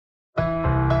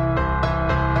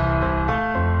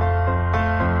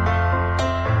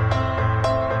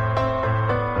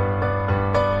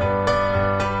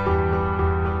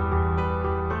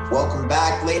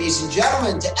ladies and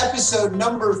gentlemen, to episode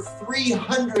number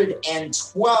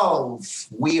 312.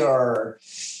 We are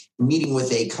meeting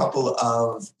with a couple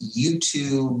of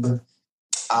YouTube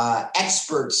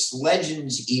experts,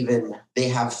 legends even. They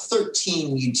have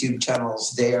 13 YouTube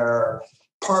channels. They are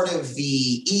part of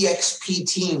the EXP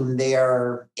team. They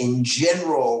are, in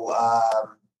general,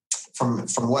 from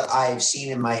what I've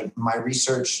seen in my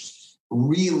research,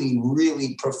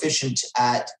 really proficient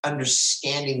at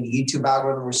understanding the YouTube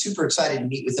algorithm. We're super excited to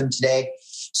meet with them today.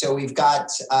 So we've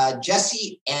got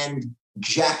Jesse and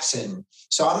Jackson.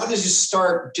 So I'm going to just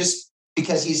start, just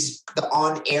because he's the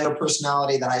on-air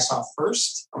personality that I saw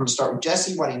first. I'm going to start with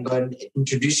Jesse. Why don't you go ahead and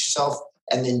introduce yourself?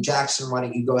 And then Jackson, why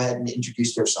don't you go ahead and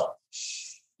introduce yourself?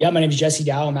 Yeah, my name is Jesse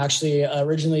Dow. I'm actually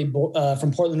originally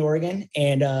from Portland, Oregon,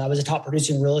 and I was a top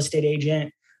producing real estate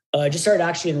agent. I just started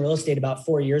actually in real estate about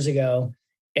 4 years ago.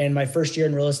 And my first year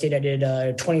in real estate, I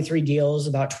did 23 deals,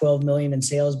 about 12 million in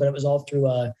sales, but it was all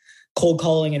through cold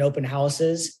calling and open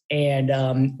houses, and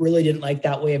really didn't like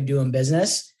that way of doing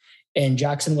business. And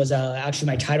Jackson was actually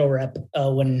my title rep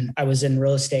when I was in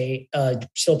real estate,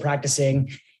 still practicing.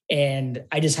 And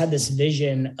I just had this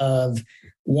vision of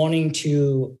wanting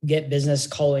to get business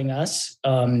calling us.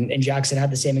 And Jackson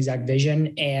had the same exact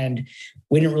vision. And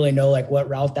we didn't really know like what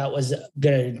route that was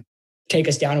going to take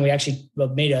us down. And we actually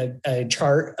made a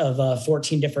chart of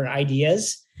 14 different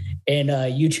ideas. And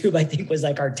YouTube, I think, was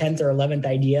like our 10th or 11th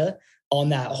idea on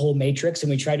that whole matrix. And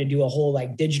we tried to do a whole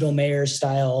like digital mayor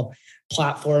style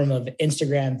platform of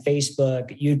Instagram,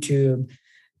 Facebook, YouTube,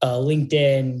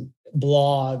 LinkedIn,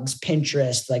 blogs,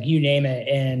 Pinterest, like you name it.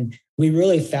 And we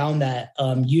really found that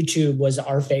YouTube was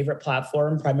our favorite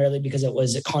platform, primarily because it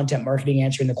was content marketing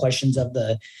answering the questions of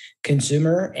the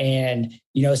consumer. And,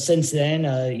 since then,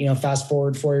 fast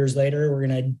forward 4 years later, we're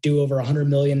going to do over 100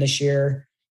 million this year.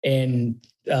 And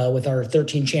with our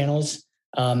 13 channels,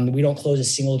 we don't close a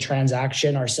single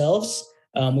transaction ourselves.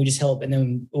 We just help. And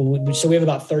then, so we have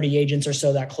about 30 agents or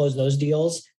so that close those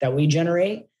deals that we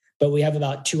generate. But we have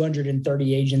about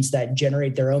 230 agents that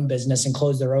generate their own business and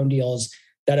close their own deals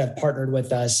that have partnered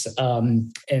with us.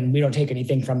 And we don't take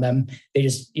anything from them. They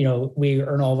just, we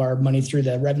earn all of our money through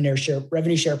the revenue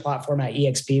share platform at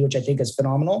EXP, which I think is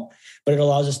phenomenal. But it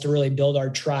allows us to really build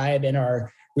our tribe and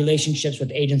our relationships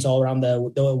with agents all around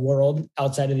the world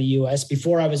outside of the US.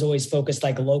 Before, I was always focused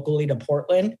like locally to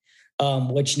Portland,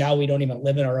 which now we don't even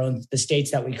live in the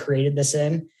states that we created this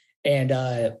in. And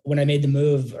when we made the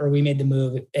move,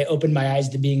 it opened my eyes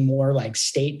to being more like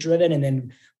state driven. And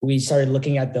then we started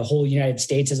looking at the whole United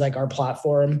States as like our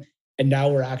platform. And now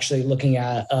we're actually looking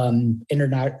at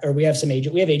we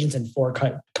have agents in 4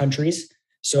 countries.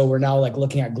 So we're now like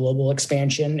looking at global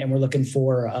expansion, and we're looking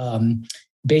for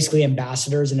basically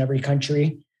ambassadors in every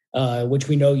country, which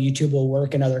we know YouTube will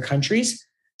work in other countries.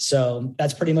 So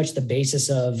that's pretty much the basis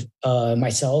of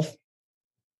myself.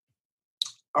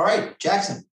 All right,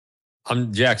 Jackson.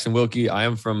 I'm Jackson Wilkie. I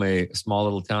am from a small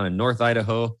little town in North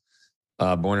Idaho,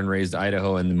 born and raised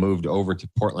Idaho, and moved over to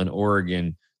Portland,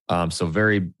 Oregon. So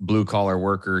very blue collar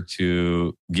worker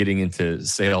to getting into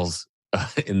sales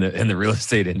in the real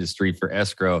estate industry for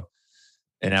escrow.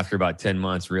 And after about 10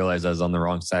 months, realized I was on the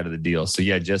wrong side of the deal. So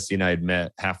yeah, Jesse and I had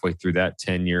met halfway through that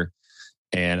tenure,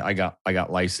 and I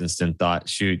got licensed and thought,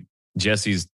 shoot,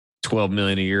 Jesse's 12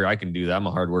 million a year. I can do that. I'm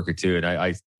a hard worker too. And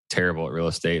I terrible at real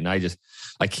estate. And I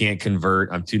can't convert.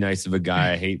 I'm too nice of a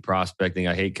guy. I hate prospecting.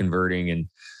 I hate converting.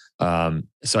 And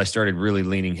so I started really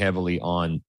leaning heavily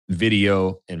on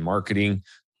video and marketing.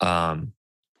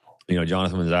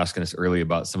 Jonathan was asking us earlier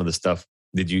about some of the stuff.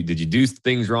 Did you do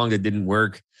things wrong that didn't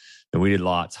work? And we did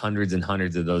hundreds and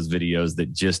hundreds of those videos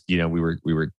that just, we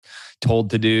were told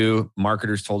to do,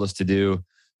 marketers told us to do.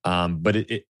 But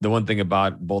the one thing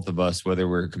about both of us, whether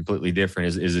we're completely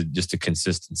different, is just a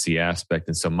consistency aspect.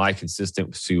 And so my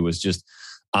consistency was just,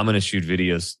 I'm going to shoot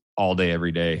videos all day,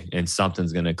 every day, and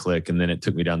something's going to click. And then it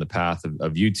took me down the path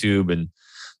of YouTube. And,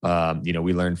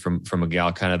 we learned from a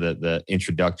gal kind of the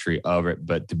introductory of it,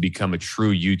 but to become a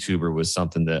true YouTuber was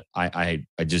something that I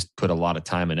just put a lot of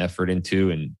time and effort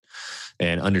into and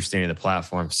understanding the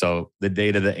platform. So the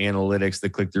data, the analytics, the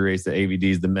click-through rates, the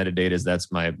AVDs, the metadatas,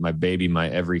 that's my baby, my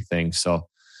everything. So,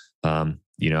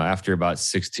 after about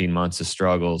 16 months of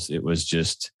struggles, it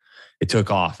took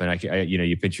off. And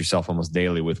you pinch yourself almost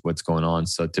daily with what's going on.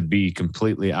 So to be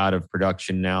completely out of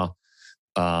production now,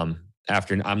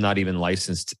 after I'm not even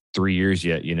licensed 3 years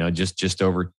yet, just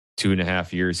over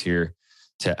 2.5 years here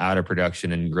to out of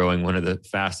production and growing one of the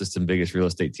fastest and biggest real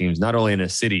estate teams, not only in a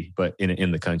city, but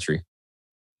in the country.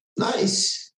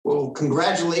 Nice. Well,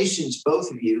 congratulations, both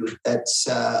of you. That's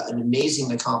an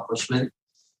amazing accomplishment.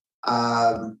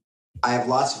 I have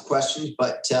lots of questions,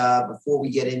 but before we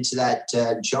get into that,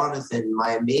 Jonathan,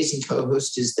 my amazing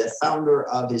co-host, is the founder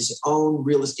of his own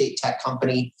real estate tech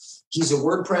company. He's a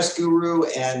WordPress guru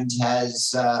and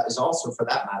is also, for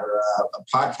that matter,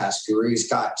 a podcast guru. He's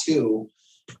got two.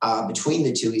 Between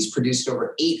the two, he's produced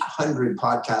over 800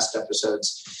 podcast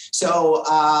episodes. So,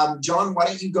 John, why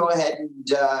don't you go ahead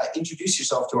and introduce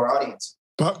yourself to our audience?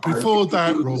 But before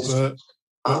that,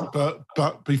 Robert, but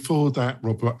before that,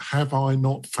 Robert, have I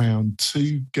not found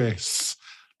two guests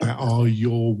that are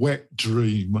your wet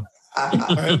dream?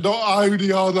 And not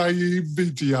only are they in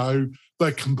video,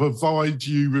 they can provide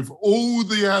you with all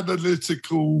the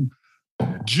analytical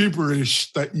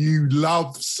gibberish that you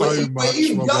love so much. What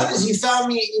you've done is you found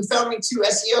me two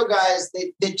SEO guys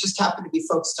that just happen to be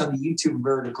focused on the YouTube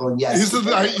vertical. And yes, isn't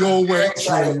that your wet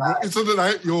dream? Isn't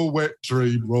that your wet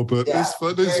dream, Robert? Yeah, this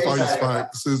face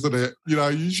facts, isn't it? You know,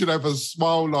 you should have a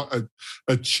smile like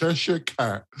a Cheshire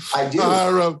cat. I do.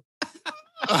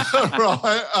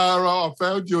 Right, I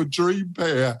found your dream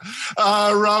pair.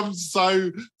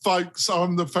 So, folks,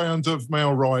 I'm the founder of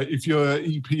MailRight. If you're an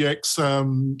EPX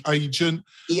agent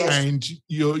and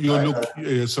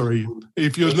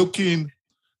if you're looking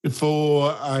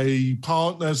for a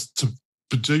partner to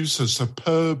produce a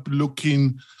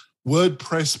superb-looking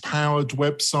WordPress-powered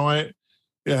website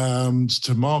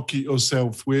to market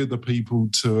yourself, we're the people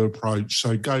to approach.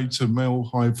 So go to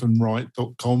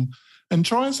mail-right.com. and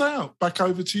try us out. Back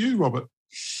over to you, Robert.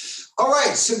 All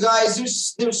right. So,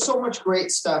 guys, there's so much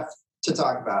great stuff to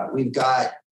talk about. We've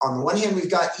got, on the one hand, we've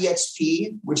got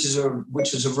EXP, which is a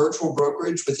virtual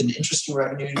brokerage with an interesting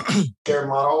revenue share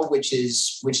model, which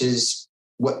is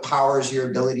what powers your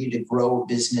ability to grow a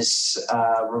business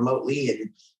remotely and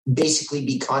basically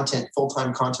be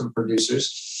full-time content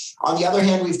producers. On the other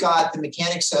hand, we've got the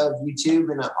mechanics of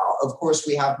YouTube. And of course,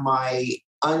 we have my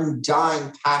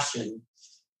undying passion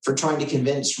for trying to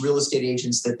convince real estate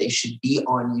agents that they should be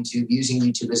on YouTube, using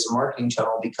YouTube as a marketing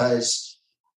channel, because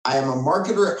I am a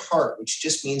marketer at heart, which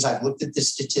just means I've looked at the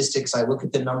statistics, I look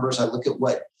at the numbers, I look at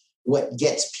what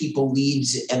gets people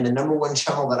leads. And the number one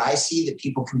channel that I see that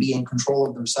people can be in control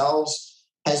of themselves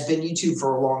has been YouTube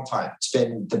for a long time. It's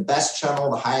been the best channel,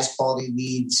 the highest quality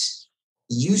leads.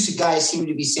 You guys seem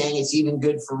to be saying it's even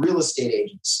good for real estate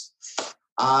agents.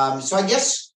 So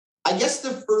I guess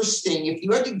the first thing, if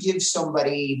you had to give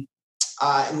somebody,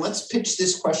 and let's pitch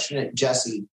this question at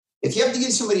Jesse, if you have to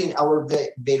give somebody an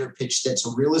elevator pitch that's a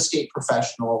real estate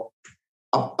professional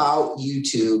about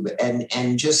YouTube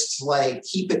and just like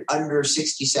keep it under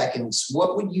 60 seconds, why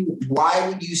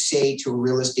would you say to a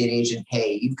real estate agent,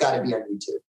 hey, you've got to be on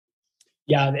YouTube?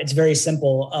 Yeah, it's very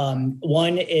simple.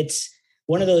 One, it's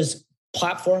one of those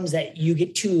platforms that you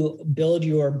get to build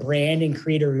your brand and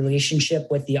create a relationship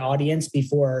with the audience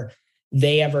before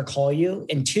they ever call you.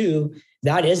 And two,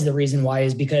 that is the reason why,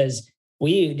 is because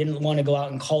we didn't want to go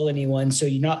out and call anyone. So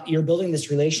you're building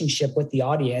this relationship with the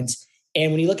audience.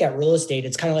 And when you look at real estate,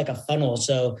 it's kind of like a funnel.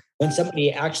 So when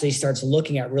somebody actually starts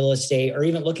looking at real estate or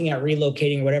even looking at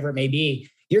relocating, whatever it may be,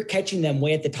 you're catching them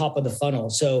way at the top of the funnel.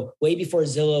 So way before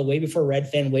Zillow, way before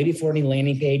Redfin, way before any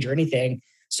landing page or anything.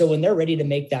 So when they're ready to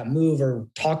make that move or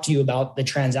talk to you about the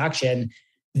transaction,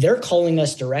 they're calling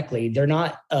us directly. They're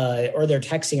not, or they're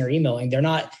texting or emailing. They're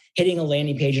not hitting a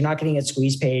landing page. They're not getting a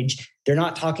squeeze page. They're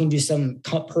not talking to some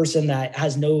person that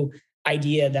has no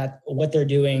idea that what they're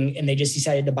doing, and they just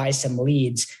decided to buy some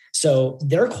leads. So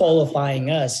they're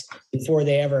qualifying us before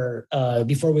we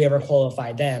ever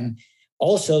qualify them.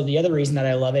 Also, the other reason that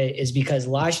I love it is because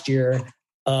last year,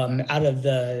 out of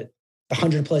the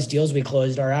 100 plus deals we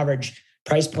closed, our average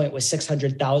price point was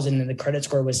 600,000 and the credit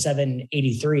score was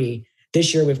 783.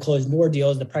 This year we've closed more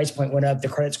deals. The price point went up, the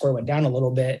credit score went down a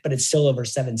little bit, but it's still over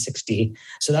 760.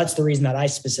 So that's the reason that I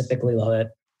specifically love it.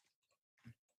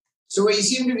 So what you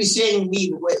seem to be saying to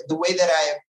me, the way that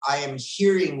I am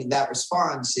hearing that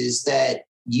response is that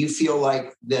you feel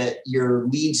like that your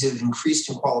leads have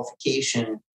increased in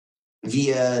qualification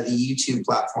via the YouTube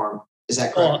platform. Is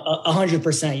that correct?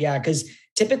 100%. Yeah. Because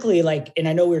typically, and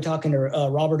I know we were talking to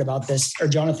Robert about this, or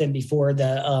Jonathan, before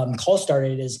the call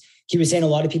started, is he was saying a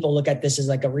lot of people look at this as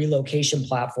like a relocation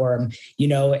platform,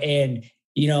 and,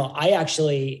 I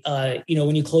actually,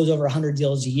 when you close over 100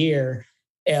 deals a year,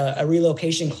 a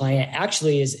relocation client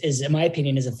actually is, in my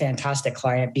opinion, is a fantastic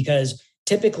client, because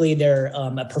typically they're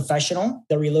a professional.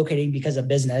 They're relocating because of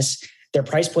business. Their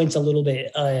price point's a little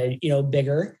bit,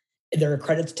 bigger. Their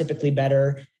credit's typically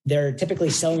better. They're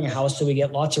typically selling a house, so we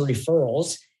get lots of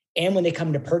referrals. And when they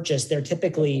come to purchase, they're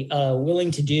typically willing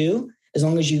to do as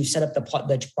long as you've set up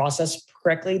the process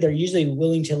correctly, they're usually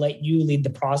willing to let you lead the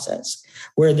process,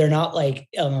 where they're not like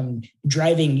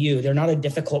driving you. They're not a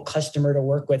difficult customer to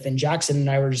work with. And Jackson and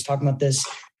I were just talking about this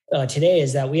today,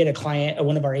 is that we had a client,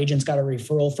 one of our agents got a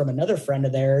referral from another friend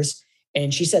of theirs.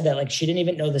 And she said that like she didn't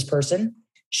even know this person.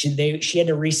 She had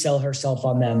to resell herself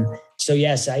on them. So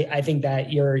yes, I think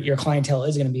that your clientele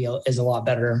is going to be is a lot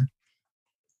better.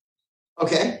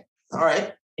 Okay. All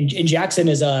right. And Jackson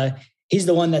is he's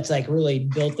the one that's like really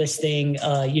built this thing.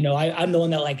 I'm the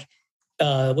one that like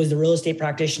was the real estate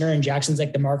practitioner, and Jackson's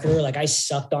like the marketer. Like I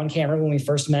sucked on camera when we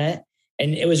first met,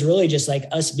 and it was really just like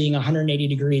us being 180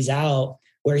 degrees out,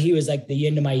 where he was like the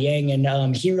yin to my yang,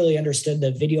 and he really understood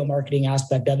the video marketing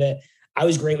aspect of it. I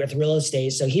was great with real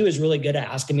estate, so he was really good at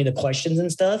asking me the questions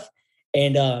and stuff.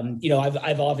 And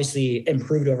I've obviously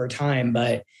improved over time,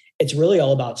 but it's really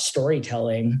all about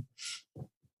storytelling.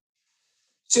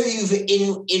 So you've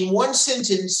in one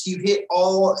sentence, you hit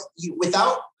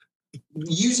without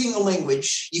using the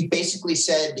language. You basically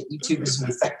said that YouTube is an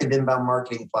effective inbound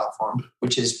marketing platform,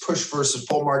 which is push versus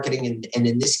pull marketing. And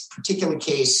in this particular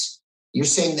case, you're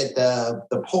saying that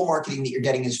the pull marketing that you're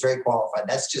getting is very qualified.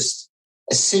 That's just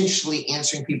essentially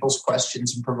answering people's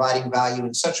questions and providing value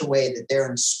in such a way that they're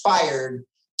inspired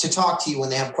to talk to you when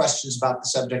they have questions about the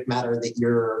subject matter that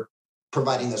you're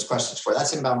providing those questions for.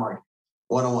 That's inbound marketing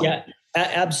 101. Yeah,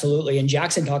 absolutely. And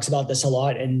Jackson talks about this a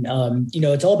lot. And,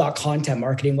 it's all about content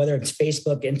marketing, whether it's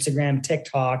Facebook, Instagram,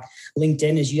 TikTok,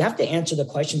 LinkedIn, is you have to answer the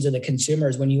questions of the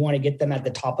consumers when you want to get them at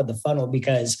the top of the funnel.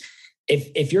 Because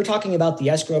if you're talking about the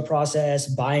escrow process,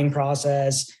 buying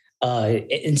process,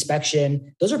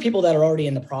 inspection, those are people that are already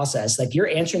in the process. Like you're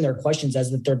answering their questions as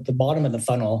they're at the bottom of the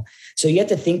funnel. So you have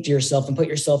to think to yourself and put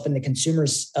yourself in the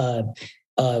consumer's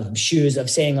shoes of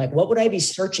saying like, what would I be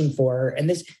searching for? And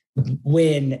this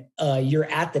when you're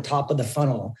at the top of the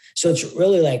funnel. So it's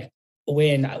really like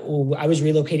when I was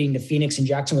relocating to Phoenix and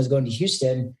Jackson was going to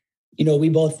Houston, we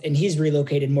both, and he's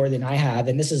relocated more than I have.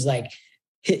 And this is like,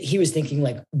 he was thinking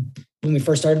like, when we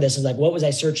first started this, is like, what was I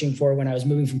searching for when I was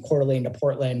moving from Coeur d'Alene to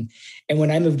Portland? And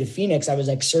when I moved to Phoenix, I was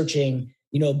like searching,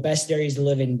 best areas to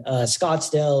live in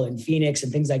Scottsdale and Phoenix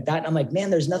and things like that. And I'm like,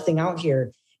 man, there's nothing out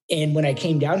here. And when I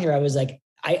came down here, I was like,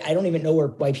 I don't even know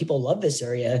why people love this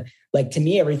area. Like to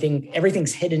me,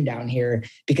 everything's hidden down here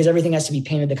because everything has to be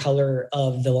painted the color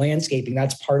of the landscaping.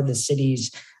 That's part of the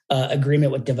city's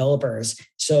agreement with developers.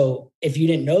 So if you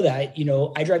didn't know that,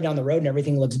 I drive down the road and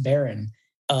everything looks barren.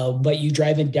 But you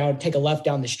drive it down, take a left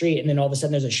down the street, and then all of a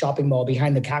sudden there's a shopping mall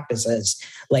behind the cactuses.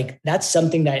 Like that's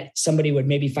something that somebody would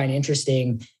maybe find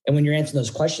interesting. And when you're answering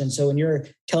those questions, so when you're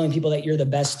telling people that you're the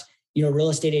best, real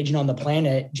estate agent on the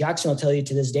planet, Jackson will tell you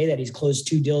to this day that he's closed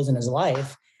 2 deals in his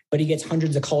life, but he gets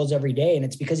hundreds of calls every day. And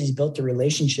it's because he's built a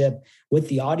relationship with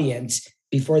the audience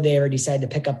before they ever decide to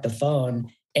pick up the phone.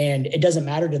 And it doesn't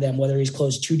matter to them whether he's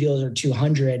closed 2 deals or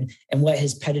 200 and what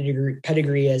his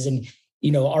pedigree is. And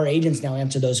our agents now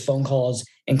answer those phone calls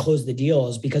and close the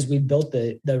deals because we've built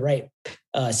the right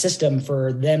system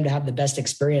for them to have the best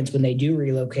experience when they do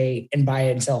relocate and buy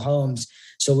and sell homes.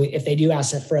 So if they do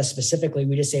ask for us specifically,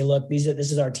 we just say, look, this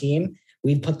is our team.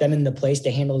 We've put them in the place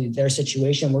to handle their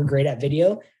situation. We're great at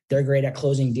video. They're great at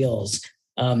closing deals.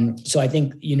 So I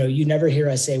think, you never hear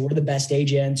us say we're the best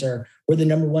agents or we're the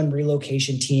number one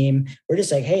relocation team. We're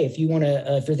just like, hey, if you want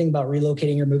to, if you're thinking about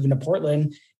relocating or moving to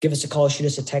Portland, give us a call, shoot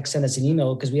us a text, send us an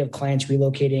email, because we have clients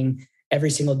relocating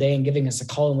every single day and giving us a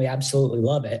call, and we absolutely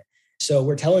love it. So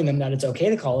we're telling them that it's okay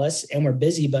to call us and we're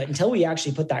busy, but until we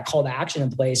actually put that call to action in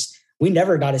place, we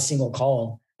never got a single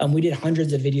call. We did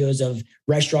hundreds of videos of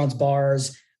restaurants,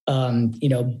 bars,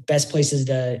 best places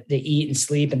to eat and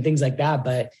sleep and things like that.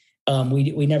 But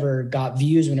we never got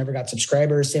views. We never got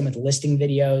subscribers. Same with listing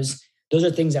videos. Those are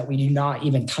things that we do not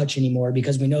even touch anymore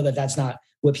because we know that that's not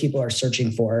what people are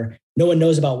searching for. No one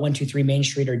knows about 123 Main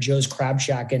Street or Joe's Crab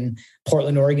Shack in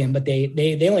Portland, Oregon, but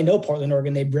they only know Portland,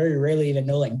 Oregon. They very rarely even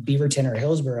know like Beaverton or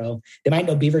Hillsboro. They might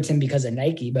know Beaverton because of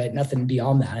Nike, but nothing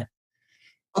beyond that.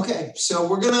 Okay, so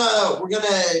we're gonna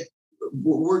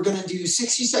do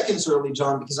 60 seconds early,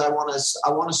 John, because I want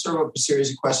to serve up a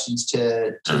series of questions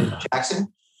to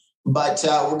Jackson, but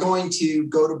we're going to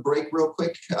go to break real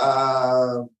quick,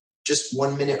 just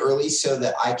 1 minute early, so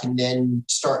that I can then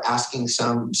start asking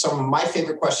some of my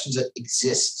favorite questions that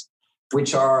exist,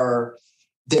 which are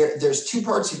there's 2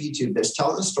 parts of YouTube. There's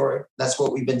telling the story. That's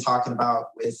what we've been talking about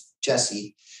with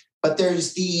Jesse. But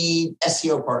there's the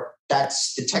SEO part.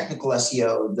 That's the technical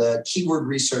SEO, the keyword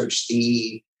research,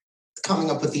 the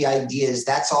coming up with the ideas.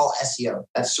 That's all SEO.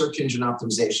 That's search engine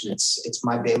optimization. It's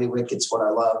my bailiwick. It's what I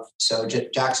love. So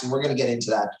Jackson, we're going to get into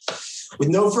that. With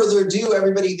no further ado,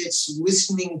 everybody that's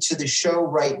listening to the show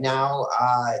right now,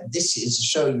 this is a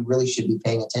show you really should be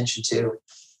paying attention to.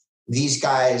 These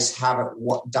guys have it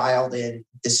dialed in.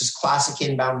 This is classic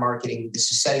inbound marketing. This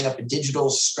is setting up a digital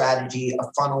strategy, a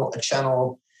funnel, a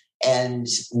channel, and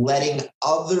letting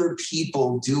other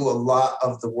people do a lot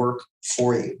of the work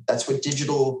for you. That's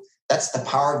the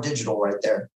power of digital right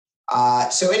there.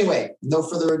 So anyway, no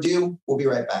further ado, we'll be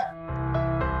right back.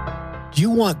 Do you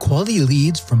want quality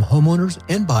leads from homeowners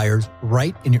and buyers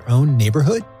right in your own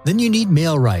neighborhood? Then you need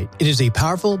MailRight. It is a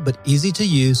powerful but easy to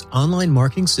use online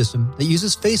marketing system that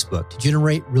uses Facebook to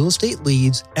generate real estate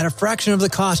leads at a fraction of the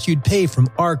cost you'd pay from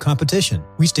our competition.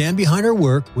 We stand behind our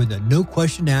work with a no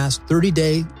question asked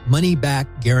 30-day money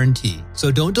back guarantee.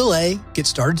 So don't delay. Get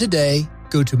started today.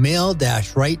 Go to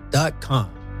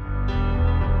mail-right.com.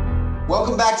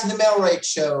 Welcome back to the MailRight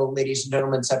Show, ladies and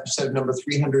gentlemen. It's episode number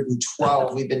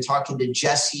 312. We've been talking to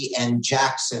Jesse and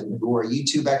Jackson, who are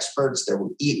YouTube experts. They're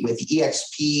with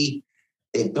EXP.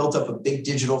 They've built up a big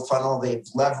digital funnel. They've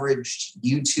leveraged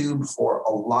YouTube for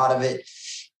a lot of it.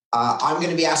 I'm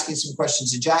going to be asking some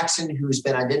questions to Jackson, who's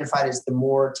been identified as the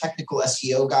more technical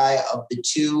SEO guy of the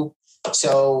two.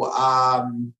 So,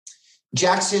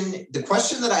 Jackson, the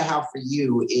question that I have for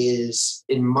you is,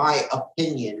 in my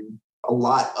opinion, a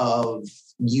lot of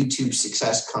YouTube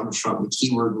success comes from the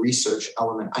keyword research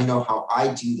element. I know how I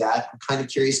do that. I'm kind of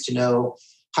curious to know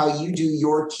how you do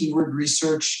your keyword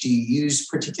research. Do you use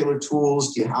particular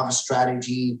tools? Do you have a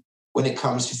strategy when it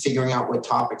comes to figuring out what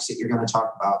topics that you're going to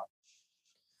talk about?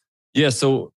 Yeah.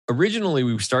 So originally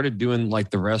we started doing like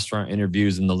the restaurant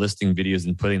interviews and the listing videos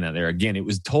and putting that there. Again, it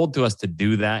was told to us to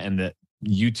do that and that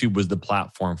YouTube was the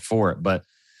platform for it. But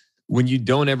when you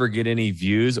don't ever get any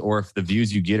views, or if the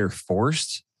views you get are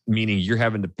forced, meaning you're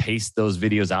having to paste those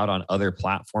videos out on other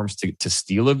platforms to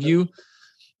steal a view,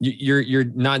 you're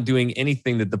not doing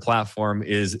anything that the platform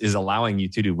is allowing you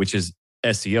to do, which is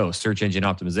SEO, search engine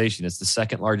optimization. It's the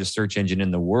second largest search engine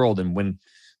in the world. And when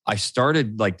I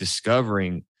started like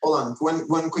discovering... Hold on,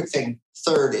 one quick thing.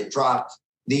 Third, it dropped.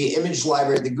 The image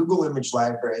library, the Google image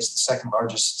library is the second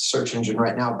largest search engine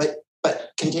right now.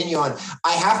 But continue on.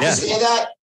 I have to say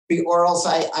that, or else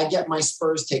I get my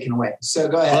spurs taken away. So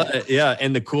go ahead. Yeah.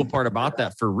 And the cool part about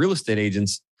that for real estate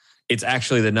agents, it's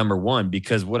actually the number one,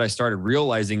 because what I started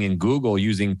realizing in Google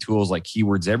using tools like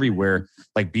Keywords Everywhere,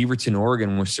 like Beaverton,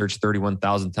 Oregon was searched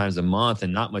 31,000 times a month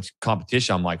and not much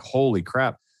competition. I'm like, holy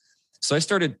crap. So I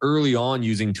started early on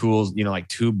using tools, like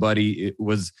TubeBuddy.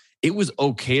 It was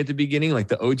okay at the beginning. Like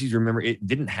the OGs, remember, it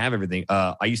didn't have everything.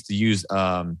 I used to use,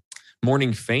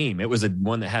 Morning Fame. It was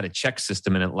one that had a check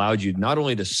system, and it allowed you not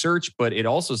only to search, but it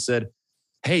also said,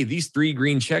 hey, these 3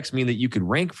 green checks mean that you could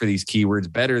rank for these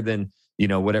keywords better than,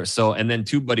 whatever. So, and then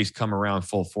TubeBuddy's come around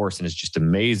full force and it's just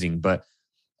amazing. But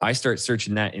I start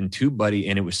searching that in TubeBuddy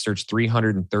and it was searched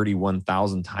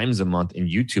 331,000 times a month in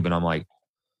YouTube. And I'm like,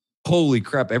 holy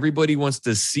crap, everybody wants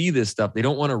to see this stuff. They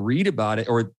don't want to read about it,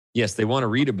 or yes, they want to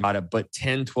read about it, but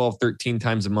 10, 12, 13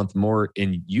 times a month more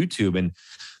in YouTube. And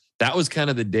that was kind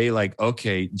of the day like,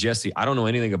 okay, Jesse, I don't know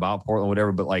anything about Portland,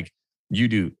 whatever, but like you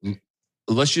do.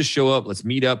 Let's just show up. Let's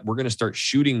meet up. We're going to start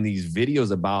shooting these videos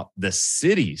about the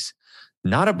cities,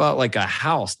 not about like a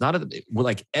house, we're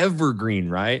like evergreen,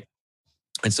 right?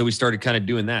 And so we started kind of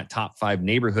doing that, top 5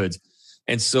 neighborhoods.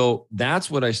 And so that's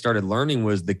what I started learning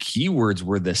was the keywords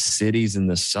were the cities and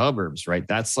the suburbs, right?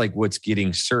 That's like what's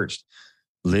getting searched.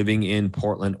 Living in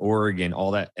Portland, Oregon, all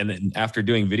that. And then after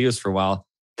doing videos for a while,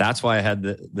 that's why I had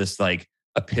this like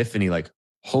epiphany, like,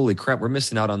 holy crap, we're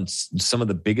missing out on some of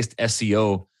the biggest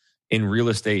SEO in real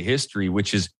estate history,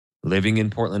 which is living in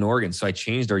Portland, Oregon. So I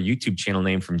changed our YouTube channel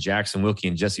name from Jackson Wilkie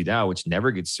and Jesse Dow, which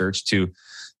never gets searched, to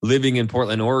Living in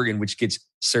Portland, Oregon, which gets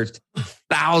searched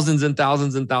thousands and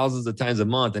thousands and thousands of times a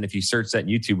month. And if you search that in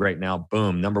YouTube right now,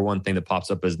 boom, number one thing that pops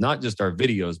up is not just our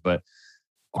videos, but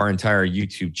our entire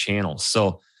YouTube channel.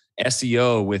 So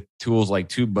SEO with tools like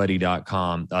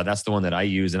TubeBuddy.com, that's the one that I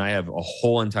use. And I have a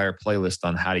whole entire playlist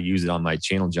on how to use it on my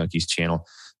Channel Junkies channel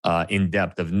in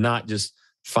depth of not just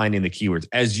finding the keywords.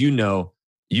 As you know,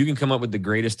 you can come up with the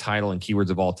greatest title and keywords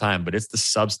of all time, but it's the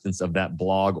substance of that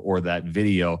blog or that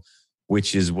video,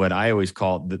 which is what I always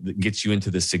call that gets you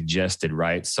into the suggested,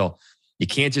 right? So you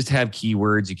can't just have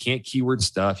keywords. You can't keyword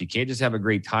stuff. You can't just have a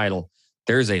great title.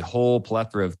 There's a whole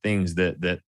plethora of things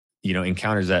that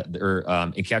encounters that or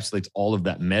encapsulates all of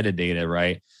that metadata,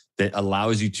 right? That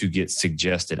allows you to get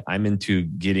suggested. I'm into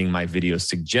getting my videos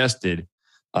suggested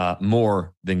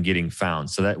more than getting found,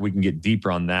 so that we can get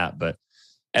deeper on that. But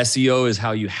SEO is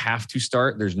how you have to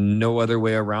start. There's no other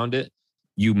way around it.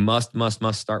 You must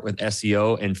start with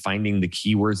SEO and finding the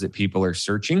keywords that people are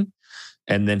searching.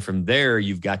 And then from there,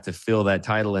 you've got to fill that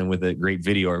title in with a great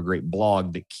video or a great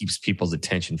blog that keeps people's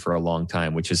attention for a long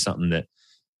time, which is something that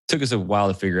took us a while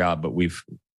to figure out, but we've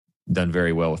done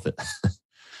very well with it.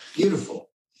 Beautiful.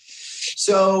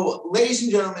 So, ladies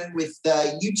and gentlemen, with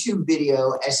YouTube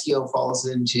video, SEO falls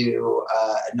into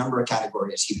a number of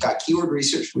categories. You've got keyword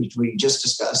research, which we just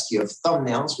discussed. You have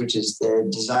thumbnails, which is the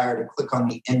desire to click on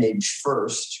the image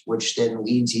first, which then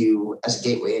leads you as a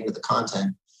gateway into the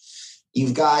content.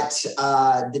 You've got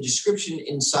the description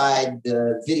inside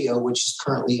the video, which is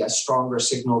currently a stronger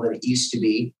signal than it used to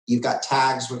be. You've got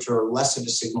tags, which are less of a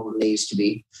signal than they used to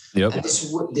be. Yep. And this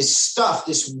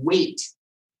weight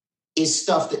is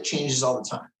stuff that changes all the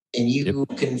time. And you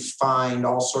can find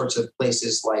all sorts of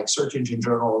places like Search Engine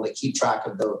Journal that keep track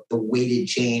of the weighted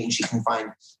change. You can find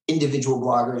individual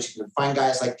bloggers. You can find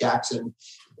guys like Jackson.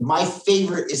 My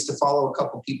favorite is to follow a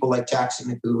couple people like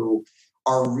Jackson who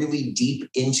are really deep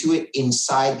into it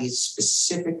inside the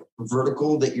specific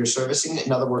vertical that you're servicing.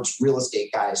 In other words, real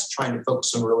estate guys trying to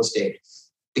focus on real estate.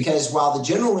 Because while the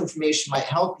general information might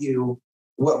help you,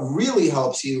 what really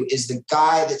helps you is the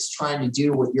guy that's trying to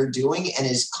do what you're doing and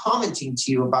is commenting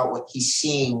to you about what he's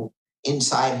seeing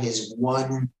inside his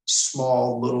one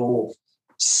small little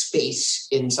space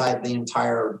inside the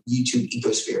entire YouTube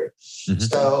ecosphere. Mm-hmm.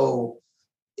 So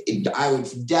I would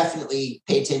definitely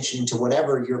pay attention to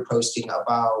whatever you're posting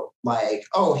about, like,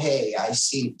 oh, hey, I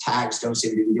see tags don't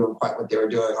seem to be doing quite what they were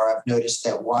doing, or I've noticed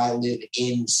that why I live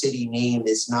in city name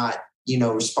is not,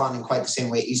 responding quite the same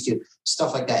way it used to,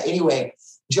 stuff like that. Anyway,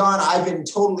 John, I've been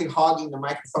totally hogging the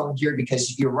microphone here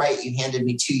because you're right. You handed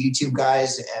me 2 YouTube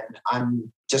guys, and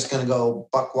I'm just going to go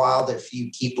buck wild if you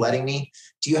keep letting me.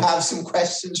 Do you have some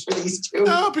questions for these 2?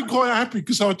 No, I've been quite happy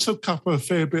because I took up a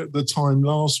fair bit of the time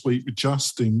last week with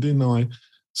Justin, didn't I?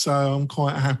 So I'm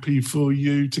quite happy for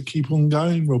you to keep on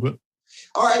going, Robert.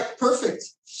 All right, perfect.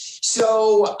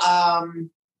 So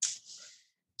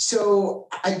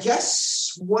I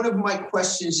guess one of my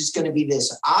questions is going to be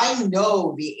this. I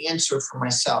know the answer for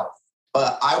myself,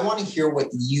 but I want to hear what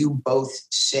you both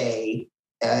say,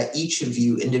 each of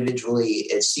you individually,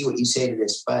 and see what you say to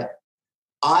this. But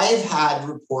I've had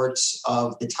reports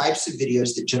of the types of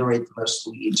videos that generate the most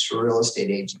leads for real estate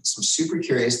agents. I'm super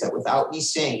curious that without me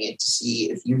saying it to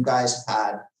see if you guys have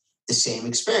had the same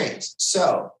experience.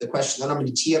 So the question that I'm going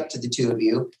to tee up to the 2 of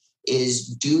you is,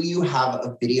 do you have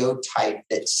a video type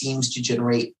that seems to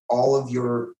generate all of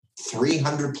your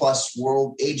 300 plus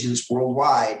agents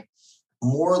worldwide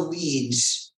more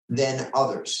leads than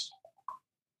others?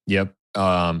 Yep.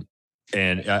 And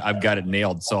I've got it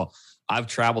nailed. So I've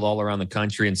traveled all around the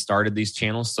country and started these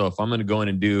channels. So if I'm going to go in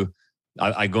and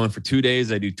I go in for 2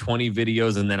 days, I do 20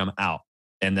 videos and then I'm out.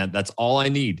 And that's all I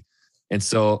need. And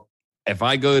so if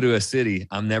I go to a city,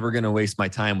 I'm never going to waste my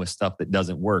time with stuff that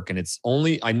doesn't work. And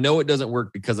I know it doesn't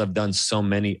work because I've done so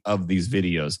many of these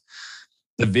videos.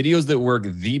 The videos that work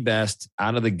the best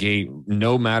out of the gate,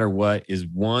 no matter what, is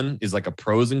like a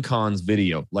pros and cons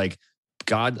video, like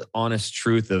God's honest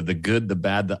truth of the good, the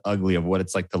bad, the ugly of what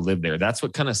it's like to live there. That's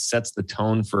what kind of sets the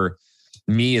tone for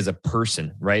me as a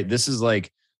person, right? This is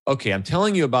like, okay, I'm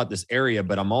telling you about this area,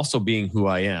 but I'm also being who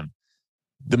I am.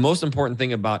 The most important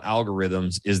thing about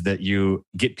algorithms is that you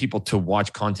get people to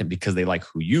watch content because they like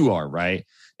who you are, right?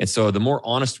 And so the more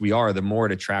honest we are, the more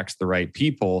it attracts the right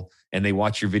people, and they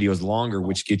watch your videos longer,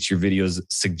 which gets your videos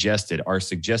suggested. Our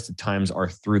suggested times are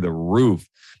through the roof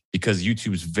because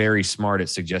YouTube's very smart at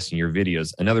suggesting your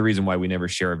videos. Another reason why we never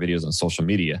share our videos on social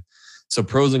media. So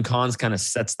pros and cons kind of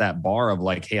sets that bar of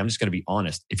like, hey, I'm just going to be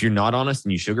honest. If you're not honest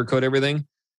and you sugarcoat everything,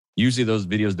 usually those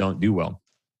videos don't do well.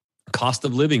 Cost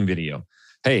of living video.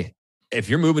 Hey, if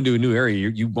you're moving to a new area,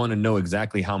 you want to know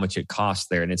exactly how much it costs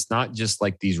there. And it's not just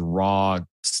like these raw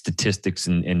statistics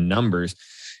and numbers.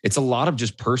 It's a lot of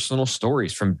just personal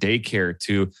stories, from daycare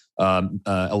to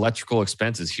electrical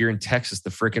expenses. Here in Texas,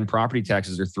 the freaking property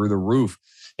taxes are through the roof.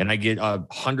 And I get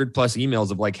 100+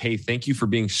 emails of like, hey, thank you for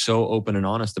being so open and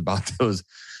honest about those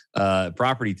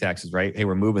property taxes, right? Hey,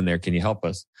 we're moving there. Can you help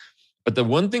us? But the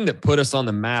one thing that put us on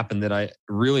the map and that I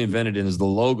really invented is the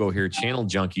logo here, Channel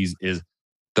Junkies, is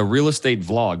the real estate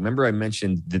vlog. Remember I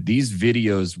mentioned that these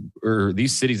videos or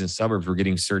these cities and suburbs were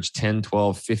getting searched 10,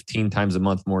 12, 15 times a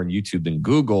month more on YouTube than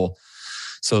Google.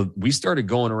 So we started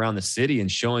going around the city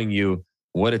and showing you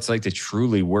what it's like to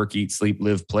truly work, eat, sleep,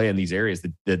 live, play in these areas,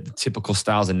 the typical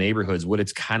styles of neighborhoods, what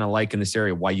it's kind of like in this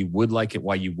area, why you would like it,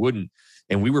 why you wouldn't.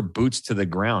 And we were boots to the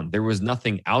ground. There was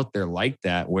nothing out there like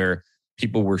that where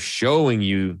people were showing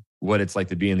you what it's like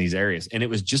to be in these areas. And it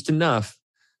was just enough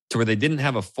to where they didn't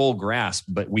have a full grasp,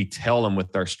 but we tell them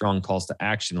with our strong calls to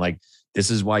action, like, this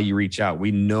is why you reach out.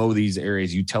 We know these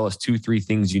areas. You tell us 2-3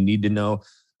 things you need to know.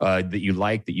 that you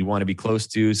like, that you want to be close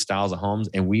to, styles of homes.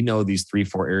 And we know these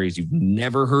 3-4 areas you've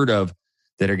never heard of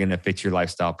that are going to fit your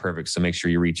lifestyle perfect. So make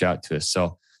sure you reach out to us.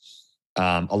 So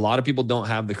a lot of people don't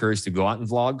have the courage to go out and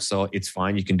vlog. So it's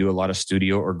fine. You can do a lot of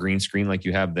studio or green screen like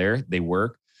you have there. They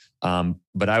work.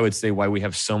 But I would say why we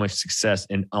have so much success,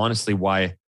 and honestly,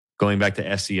 why, going back to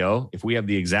SEO, if we have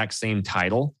the exact same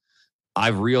title,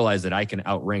 I've realized that I can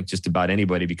outrank just about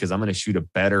anybody because I'm going to shoot a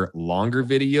better, longer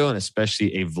video, and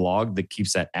especially a vlog that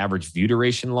keeps that average view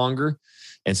duration longer.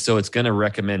 And so it's going to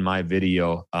recommend my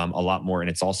video a lot more, and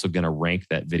it's also going to rank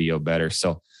that video better.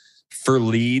 So for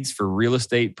leads, for real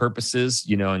estate purposes,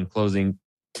 in closing,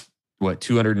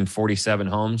 247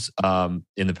 homes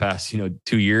in the past,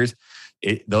 2 years,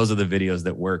 those are the videos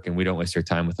that work, and we don't waste our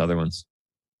time with other ones.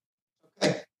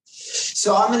 Okay.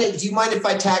 So do you mind if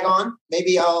I tag on?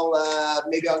 Maybe I'll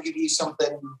give you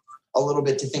something a little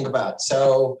bit to think about.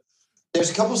 So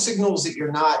there's a couple of signals that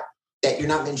you're not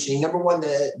mentioning. Number one,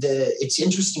 it's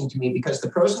interesting to me because the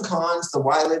pros and cons, the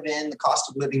why I live in, the cost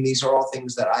of living, these are all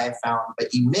things that I have found,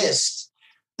 but you missed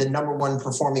the number one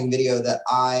performing video that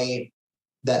I've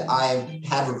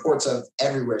had reports of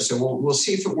everywhere. So we'll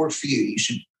see if it works for you.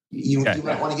 You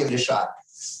might want to give it a shot,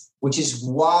 which is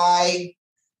what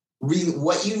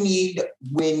you need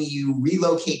when you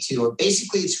relocate to, or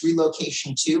basically it's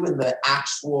relocation to, and the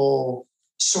actual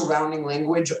surrounding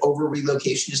language over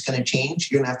relocation is going to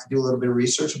change. You're going to have to do a little bit of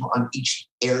research on each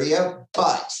area,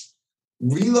 but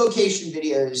relocation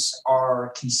videos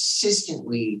are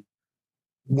consistently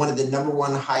one of the number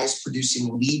one highest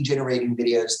producing lead generating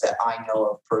videos that I know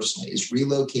of personally, is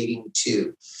relocating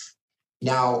to.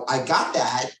 Now, I got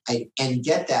that and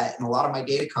get that, and a lot of my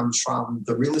data comes from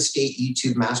the Real Estate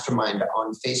YouTube Mastermind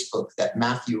on Facebook that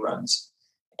Matthew runs.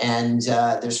 And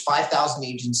there's 5,000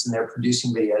 agents in there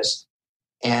producing videos,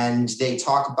 and they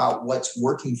talk about what's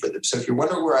working for them. So if you're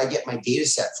wondering where I get my data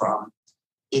set from,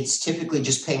 it's typically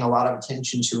just paying a lot of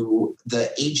attention to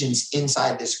the agents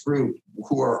inside this group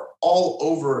who are all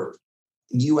over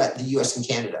the US and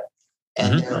Canada.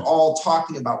 And they're all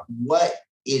talking about what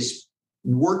is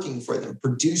working for them,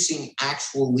 producing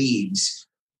actual leads.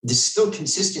 This still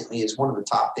consistently is one of the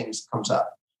top things that comes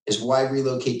up, is why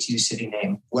relocate to city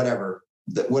name, whatever.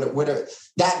 Whatever.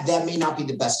 That may not be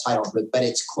the best title, but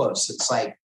it's close. It's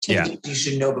like 10 things you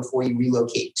should know before you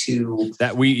relocate to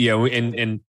that.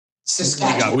 And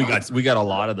Saskatchewan. We got a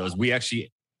lot of those. We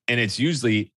actually, and it's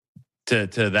usually to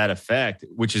that effect,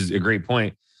 which is a great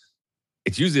point.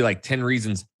 It's usually like 10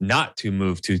 reasons not to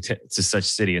move to such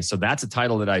city. And so that's a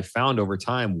title that I found over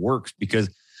time works, because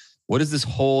what is this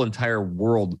whole entire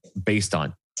world based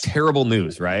on? Terrible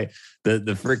news, right? The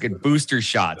freaking booster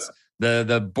shots,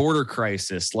 the border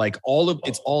crisis, like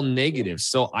it's all negative.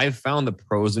 So I've found the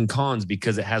pros and cons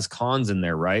because it has cons in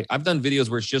there, right? I've done videos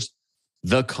where it's just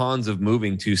the cons of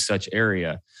moving to such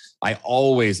area. I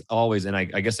always, and I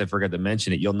guess I forgot to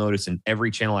mention it, you'll notice in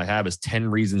every channel I have is 10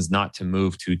 reasons not to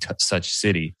move to such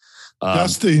city.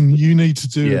 Justin, you need to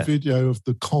do a video of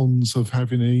the cons of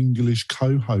having an English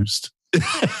co-host.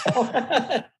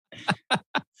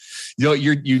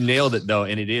 You nailed it though.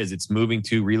 And it's moving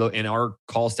to reload, and our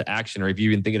calls to action, or if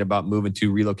you've been thinking about moving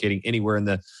to relocating anywhere in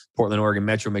the Portland, Oregon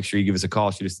metro, make sure you give us a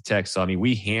call, shoot us a text. So,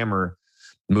 we hammer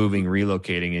moving,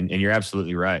 relocating, and you're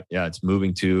absolutely right. Yeah. It's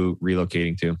moving to,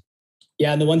 relocating to.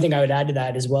 Yeah. And the one thing I would add to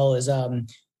that as well is,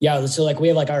 so like we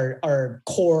have like our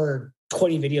core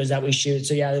 20 videos that we shoot.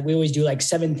 So we always do like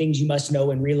 7 things you must know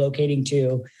when relocating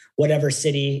to whatever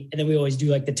city. And then we always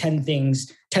do like the 10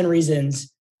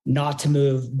 reasons not to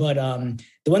move. But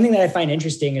the one thing that I find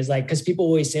interesting is like, because people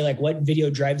always say like, what video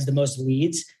drives the most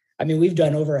leads? We've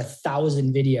done over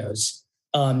 1,000 videos.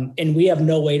 And we have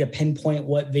no way to pinpoint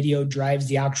what video drives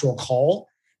the actual call,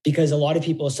 because a lot of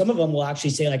people, some of them will actually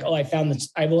say like, oh, I found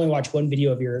this, I've only watched one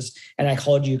video of yours and I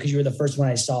called you because you were the first one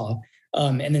I saw.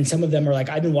 And then some of them are like,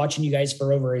 I've been watching you guys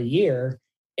for over a year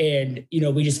and,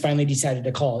 we just finally decided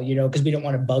to call, because we don't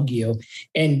want to bug you.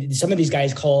 And some of these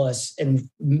guys call us, and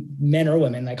men or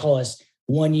women, they call us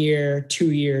 1 year,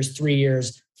 2 years, 3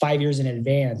 years, 5 years in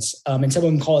advance. And some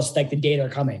of them call us like the day they're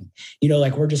coming,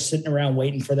 like we're just sitting around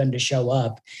waiting for them to show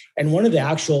up. And one of the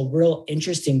actual real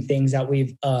interesting things that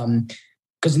we've,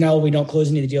 because now we don't close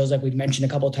any of the deals like we've mentioned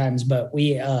a couple of times, but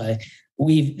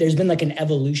there's been like an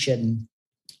evolution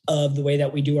of the way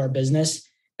that we do our business.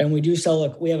 And we do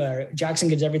sell, we have Jackson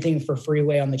gives everything for free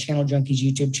away on the Channel Junkies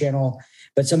YouTube channel.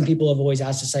 But some people have always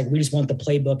asked us, like, we just want the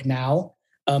playbook now.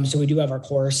 So we do have our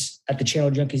course at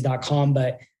thechanneljunkies.com.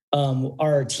 But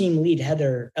our team lead,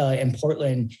 Heather, in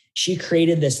Portland, she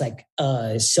created this like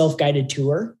self-guided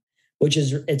tour which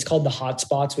is, it's called the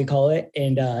hotspots, we call it.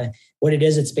 And what it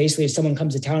is, it's basically if someone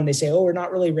comes to town and they say, oh, we're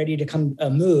not really ready to come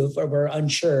move, or we're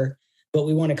unsure, but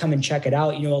we want to come and check it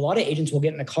out. You know, a lot of agents will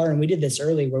get in the car, and we did this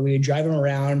early where we would drive them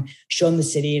around, show them the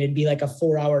city, and it'd be like a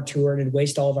 4-hour tour and it'd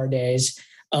waste all of our days.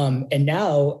 And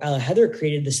now Heather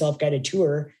created the self-guided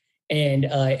tour, and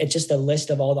it's just a list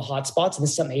of all the hotspots. And this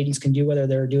is something agents can do whether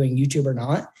they're doing YouTube or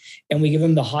not. And we give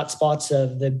them the hotspots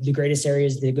of the greatest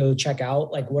areas to go check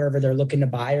out, like wherever they're looking to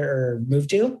buy or move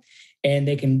to. And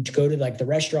they can go to like the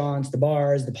restaurants, the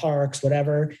bars, the parks,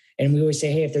 whatever. And we always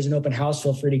say, hey, if there's an open house,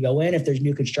 feel free to go in. If there's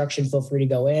new construction, feel free to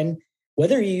go in.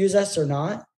 Whether you use us or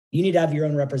not, you need to have your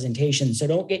own representation. So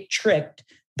don't get tricked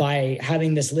by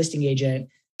having this listing agent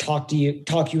talk you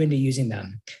into using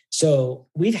them. So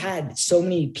we've had so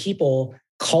many people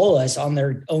call us on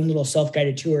their own little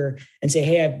self-guided tour and say,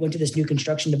 hey, I went to this new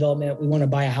construction development. We want to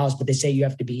buy a house, but they say you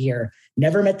have to be here.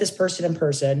 Never met this person in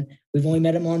person. We've only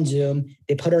met them on Zoom.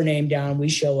 They put our name down. We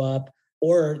show up,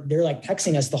 or they're like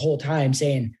texting us the whole time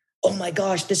saying, oh my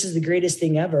gosh, this is the greatest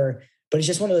thing ever. But it's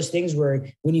just one of those things where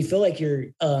when you feel like you're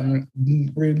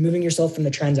removing yourself from the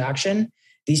transaction,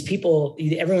 these people,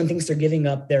 everyone thinks they're giving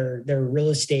up their real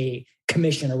estate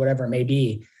commission or whatever it may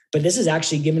be. But this has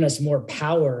actually given us more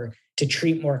power to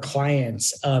treat more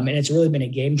clients. And it's really been a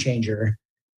game changer.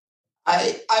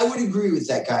 I would agree with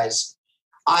that, guys.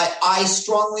 I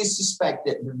strongly suspect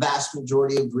that the vast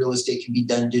majority of real estate can be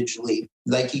done digitally.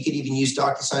 Like you could even use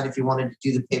DocuSign if you wanted to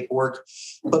do the paperwork.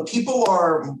 But people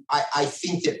I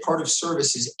think that part of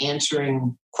service is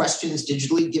answering questions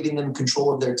digitally, giving them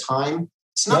control of their time.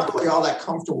 It's not really all that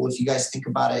comfortable if you guys think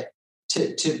about it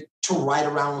to ride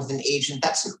around with an agent.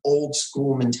 That's an old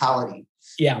school mentality.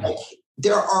 Yeah. Like,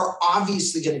 there are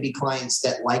obviously going to be clients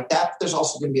that like that, but there's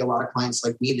also going to be a lot of clients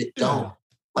like me that don't. Yeah.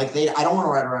 Like I don't want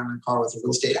to ride around in a car with a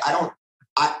real estate. I'm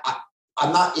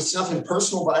not, it's nothing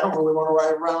personal, but I don't really want to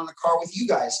ride around in a car with you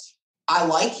guys. I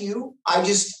like you. I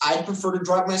prefer to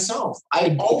drive myself.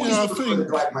 I always prefer to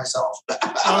drive myself.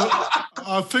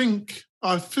 I think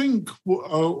I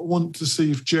want to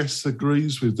see if Jess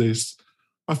agrees with this.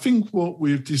 I think what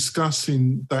we're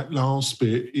discussing that last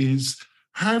bit is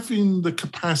having the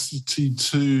capacity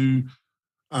to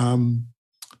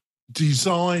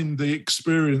design the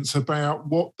experience about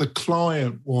what the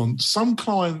client wants. Some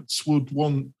clients would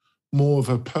want more of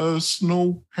a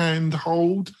personal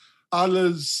handhold,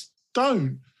 others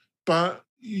don't. But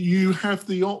you have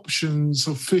the options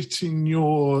of fitting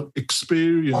your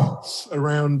experience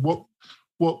around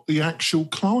what the actual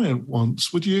client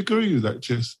wants. Would you agree with that,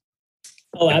 Jess?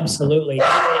 Oh, absolutely.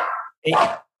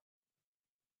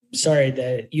 Sorry,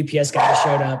 the UPS guy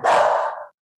showed up.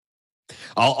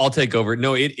 I'll take over.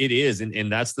 No, it is.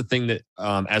 And that's the thing that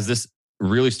as this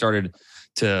really started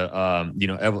to,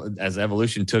 as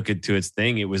evolution took it to its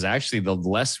thing, it was actually the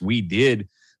less we did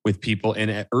with people.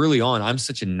 And early on, I'm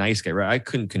such a nice guy, right? I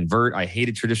couldn't convert. I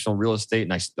hated traditional real estate,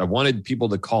 and I wanted people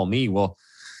to call me. Well,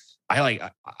 I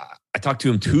talked to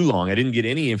them too long. I didn't get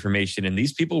any information, and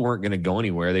these people weren't going to go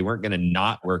anywhere. They weren't going to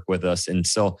not work with us. And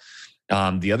so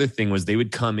the other thing was they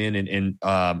would come in and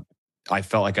I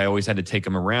felt like I always had to take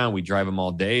them around. We drive them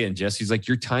all day. And Jesse's like,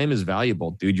 your time is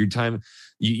valuable, dude. Your time,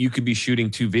 you could be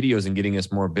shooting 2 videos and getting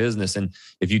us more business. And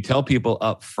if you tell people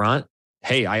up front,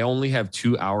 hey, I only have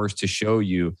 2 hours to show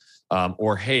you,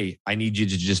 or, hey, I need you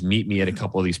to just meet me at a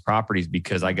couple of these properties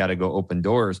because I got to go open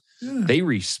doors. Yeah. They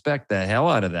respect the hell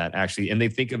out of that, actually. And they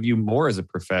think of you more as a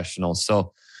professional.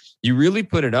 So you really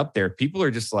put it up there. People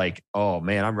are just like, oh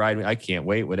man, I'm riding. I can't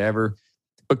wait, whatever.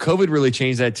 But COVID really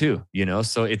changed that too,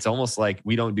 So it's almost like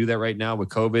we don't do that right now with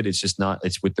COVID. It's just not.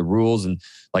 It's with the rules, and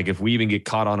like if we even get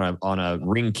caught on a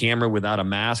Ring camera without a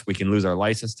mask, we can lose our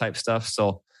license type stuff.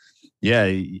 So yeah,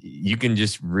 you can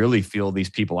just really feel these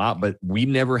people out. But we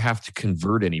never have to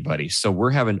convert anybody. So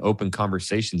we're having open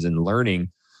conversations and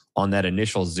learning on that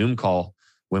initial Zoom call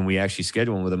when we actually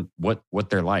schedule with them what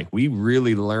they're like. We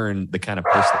really learn the kind of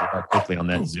person they are quickly on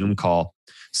that Zoom call.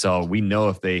 So we know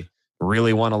if they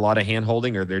really want a lot of hand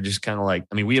holding, or they're just kind of like,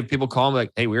 we have people call them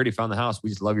like, hey, we already found the house.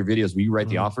 We just love your videos. Will you write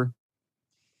the offer?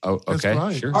 Oh, okay.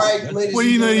 Right. Sure. All right,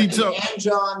 ladies and gentlemen, and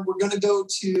John, we're going to go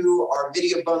to our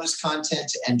video bonus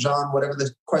content. And John, whatever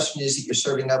the question is that you're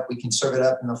serving up, we can serve it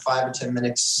up in the 5 or 10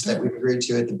 minutes that we've agreed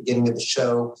to at the beginning of the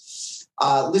show.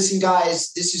 Listen,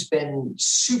 guys, this has been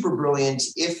super brilliant.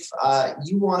 If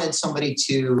you wanted somebody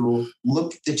to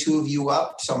look the two of you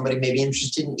up, somebody maybe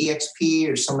interested in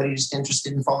EXP or somebody just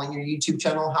interested in following your YouTube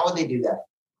channel, how would they do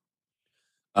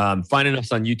that? Finding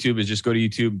us on YouTube is just go to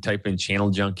YouTube, type in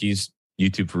Channel Junkies,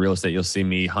 YouTube for real estate. You'll see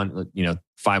me, 500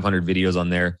 videos on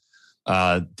there.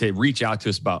 to reach out to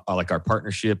us about like our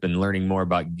partnership and learning more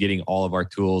about getting all of our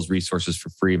tools, resources for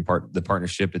free and the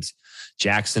partnership, it's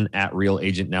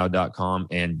Jackson@realagentnow.com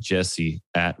and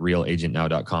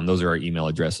Jesse@realagentnow.com. Those are our email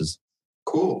addresses.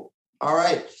 Cool. All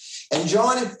right. And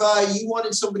John, if you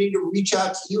wanted somebody to reach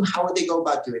out to you, how would they go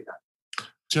about doing that?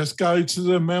 Just go to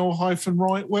the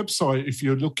Mel-Wright website if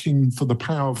you're looking for the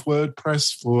power of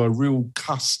WordPress, for a real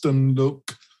custom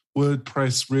look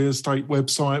WordPress real estate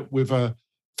website with a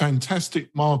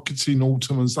fantastic marketing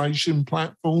automation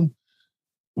platform.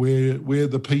 We're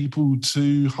the people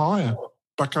to hire.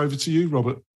 Back over to you,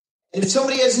 Robert. And if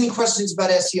somebody has any questions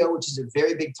about SEO, which is a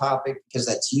very big topic because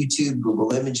that's YouTube,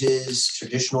 Google Images,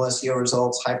 traditional SEO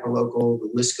results, hyperlocal, the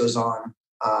list goes on.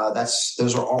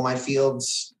 Those are all my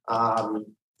fields.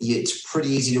 It's pretty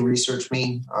easy to research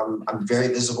me. I'm very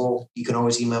visible. You can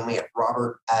always email me at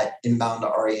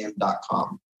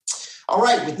robert@inboundrem.com. All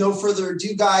right. With no further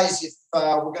ado, guys, if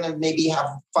we're going to maybe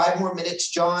have 5 more minutes,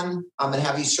 John, I'm going to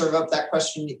have you serve up that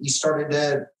question that you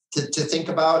started to think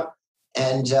about.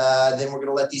 And then we're going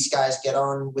to let these guys get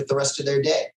on with the rest of their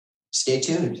day. Stay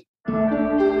tuned.